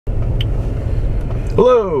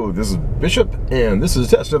Hello, this is Bishop, and this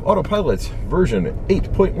is a test of Autopilot version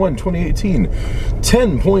 8.1 2018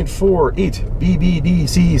 10.4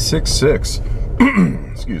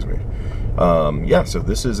 8bbdc66. Excuse me. Yeah, so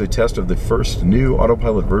this is a test of the first new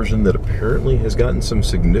Autopilot version that apparently has gotten some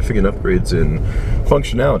significant upgrades in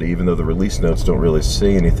functionality, even though the release notes don't really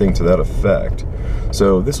say anything to that effect.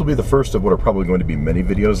 So this will be the first of what are probably going to be many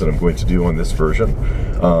videos that I'm going to do on this version.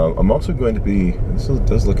 I'm also going to be, this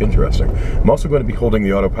does look interesting, I'm also going to be holding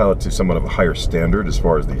the Autopilot to somewhat of a higher standard as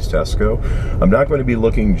far as these tests go. I'm not going to be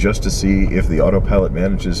looking just to see if the Autopilot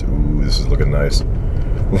manages, ooh, this is looking nice.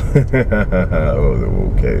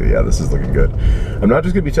 Oh, okay, yeah, this is looking good. I'm not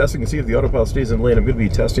just going to be testing to see if the Autopilot stays in the lane, I'm going to be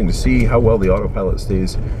testing to see how well the Autopilot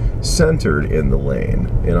stays centered in the lane.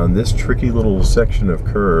 And on this tricky little section of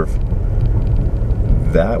curve,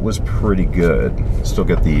 that was pretty good. Still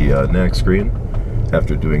get the nag screen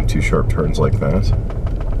after doing two sharp turns like that.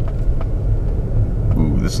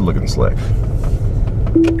 Ooh, this is looking slick.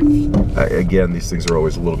 Again, these things are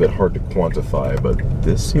always a little bit hard to quantify, but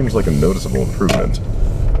this seems like a noticeable improvement.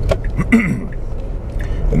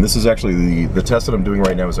 And this is actually the test that I'm doing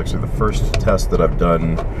right now is actually the first test that I've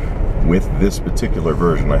done with this particular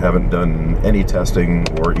version. I haven't done any testing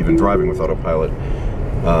or even driving with Autopilot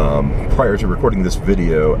prior to recording this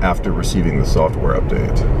video after receiving the software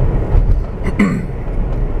update.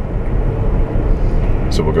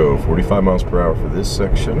 So we'll go 45 miles per hour for this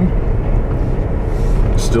section.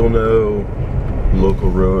 Still no local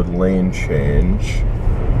road lane change.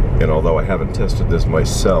 And although I haven't tested this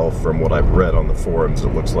myself, from what I've read on the forums, it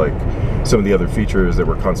looks like some of the other features that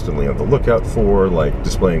we're constantly on the lookout for, like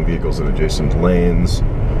displaying vehicles in adjacent lanes,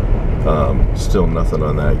 still nothing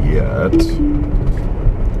on that yet.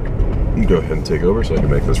 Go ahead and take over so I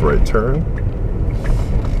can make this right turn.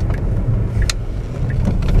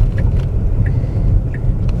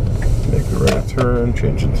 Make the right turn,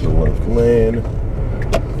 change into the left lane.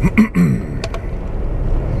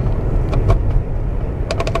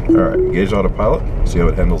 Alright, engage Autopilot, see how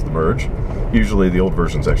it handles the merge. Usually the old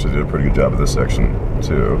versions actually did a pretty good job of this section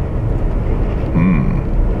too.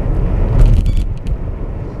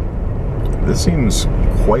 This seems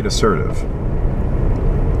quite assertive.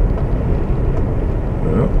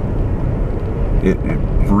 It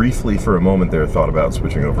briefly for a moment there thought about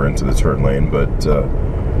switching over into the turn lane, but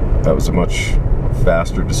that was a much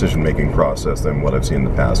faster decision-making process than what I've seen in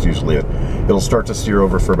the past. Usually it'll start to steer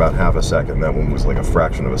over for about half a second. That one was like a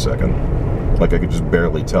fraction of a second. Like I could just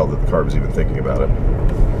barely tell that the car was even thinking about it.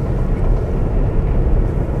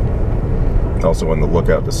 Also on the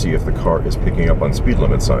lookout to see if the car is picking up on speed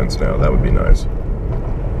limit signs now. That would be nice.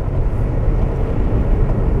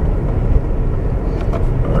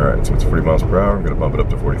 Alright, so it's 40 miles per hour. I'm going to bump it up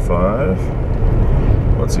to 45.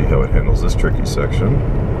 Let's see how it handles this tricky section.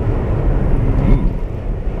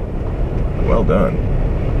 Well done.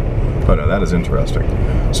 Oh no, that is interesting.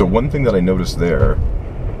 So one thing that I noticed there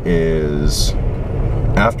is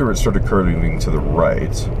after it started curving to the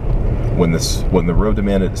right, when the road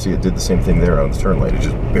demanded to see it did the same thing there on the turn lane, it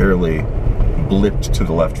just barely blipped to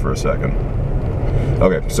the left for a second.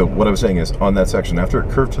 Okay, so what I was saying is on that section, after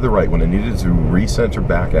it curved to the right, when it needed to recenter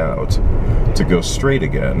back out to go straight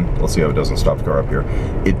again, let's see how it doesn't stop the car up here,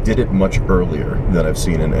 it did it much earlier than I've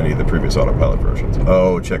seen in any of the previous Autopilot versions.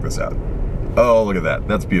 Oh, check this out. Oh, look at that.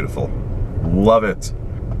 That's beautiful. Love it.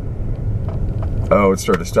 Oh, it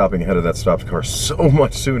started stopping ahead of that stopped car so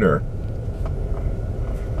much sooner.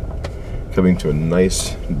 Coming to a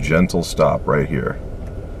nice, gentle stop right here.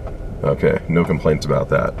 Okay, no complaints about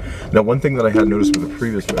that. Now, one thing that I had noticed with the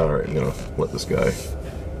previous... Alright, I'm going to let this guy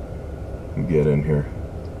get in here.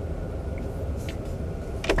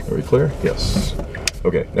 Are we clear? Yes.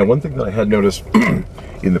 Okay, now one thing that I had noticed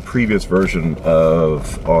in the previous version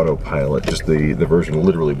of Autopilot, just the version,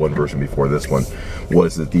 literally one version before this one,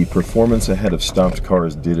 was that the performance ahead of stopped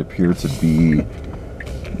cars did appear to be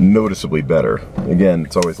noticeably better. Again,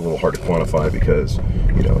 it's always a little hard to quantify because,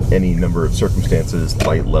 you know, any number of circumstances,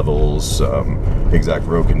 light levels, exact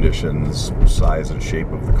road conditions, size and shape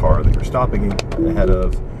of the car that you're stopping ahead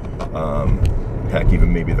of, heck,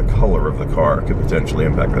 even maybe the color of the car could potentially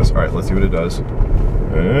impact this. All right, let's see what it does.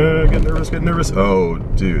 Get nervous, get nervous. Oh,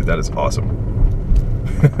 dude, that is awesome.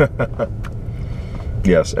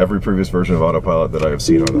 Yes, every previous version of Autopilot that I have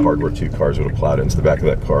seen on the Hardware 2 cars would have plowed into the back of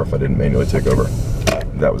that car if I didn't manually take over.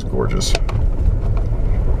 That was gorgeous.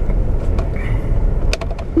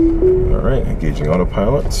 All right, engaging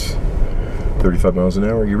Autopilot. 35 miles an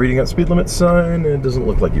hour. You're reading that speed limit sign, and it doesn't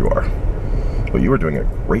look like you are. But you were doing a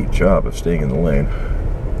great job of staying in the lane.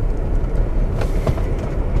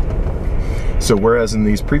 So whereas in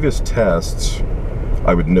these previous tests,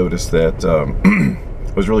 I would notice that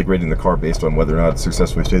I was really grading the car based on whether or not it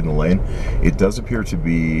successfully stayed in the lane. It does appear to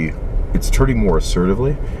be, it's turning more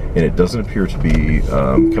assertively, and it doesn't appear to be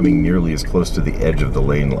coming nearly as close to the edge of the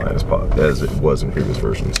lane line as it was in previous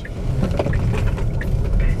versions.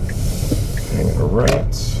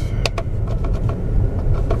 Alright.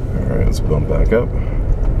 Alright, let's bump back up.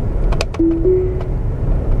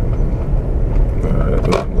 Alright,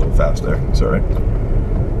 a little fast there, sorry.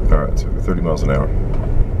 Alright, so 30 miles an hour.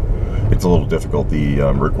 It's a little difficult. The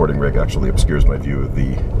recording rig actually obscures my view of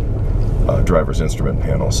the driver's instrument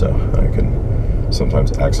panel, so I can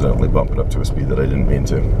sometimes accidentally bump it up to a speed that I didn't mean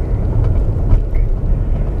to.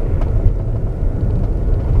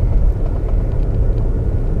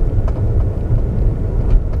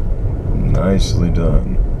 Nicely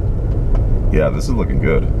done. Yeah, this is looking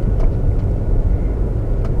good.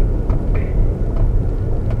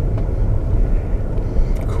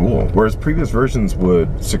 Cool. Whereas previous versions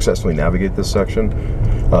would successfully navigate this section,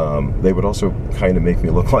 they would also kind of make me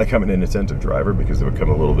look like I'm an inattentive driver because they would come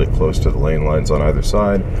a little bit close to the lane lines on either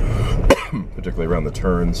side, particularly around the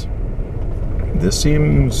turns. This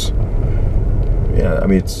seems, yeah, I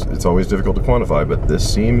mean, it's always difficult to quantify, but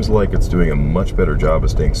this seems like it's doing a much better job of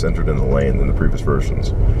staying centered in the lane than the previous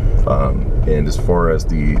versions. And as far as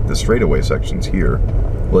the straightaway sections here,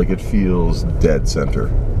 like it feels dead center.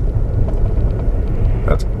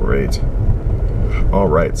 That's great. All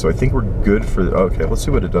right, so I think we're good for, okay, let's see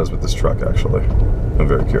what it does with this truck, actually. I'm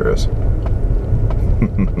very curious.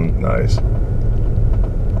 Nice.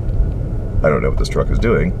 I don't know what this truck is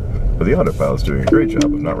doing, but the Autopilot's doing a great job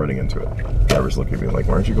of not running into it. Driver's looking at me like,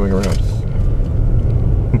 why aren't you going around?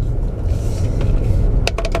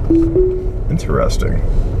 Interesting.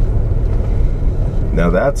 Now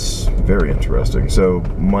that's very interesting. So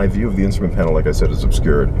my view of the instrument panel, like I said, is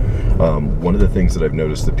obscured. One of the things that I've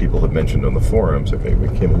noticed that people have mentioned on the forums, okay, we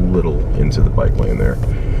came a little into the bike lane there.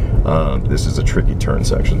 This is a tricky turn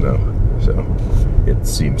section though, so it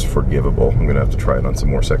seems forgivable. I'm gonna have to try it on some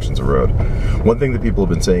more sections of road. One thing that people have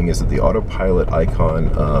been saying is that the Autopilot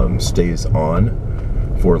icon stays on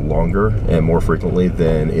for longer and more frequently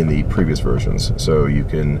than in the previous versions, so you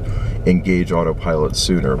can engage Autopilot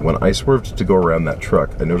sooner. When I swerved to go around that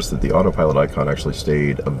truck, I noticed that the Autopilot icon actually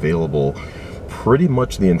stayed available pretty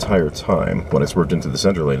much the entire time when I swerved into the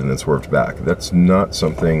center lane and then swerved back. That's not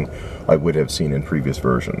something I would have seen in previous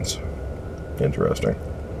versions. Interesting.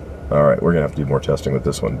 All right, we're gonna have to do more testing with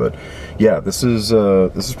this one, but yeah, this is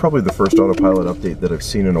probably the first Autopilot update that I've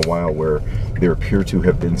seen in a while where there appear to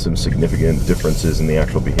have been some significant differences in the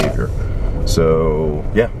actual behavior. So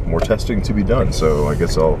yeah, more testing to be done. So I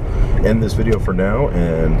guess I'll end this video for now,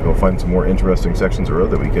 and we'll find some more interesting sections of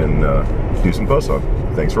road that we can do some posts on.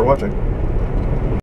 Thanks for watching.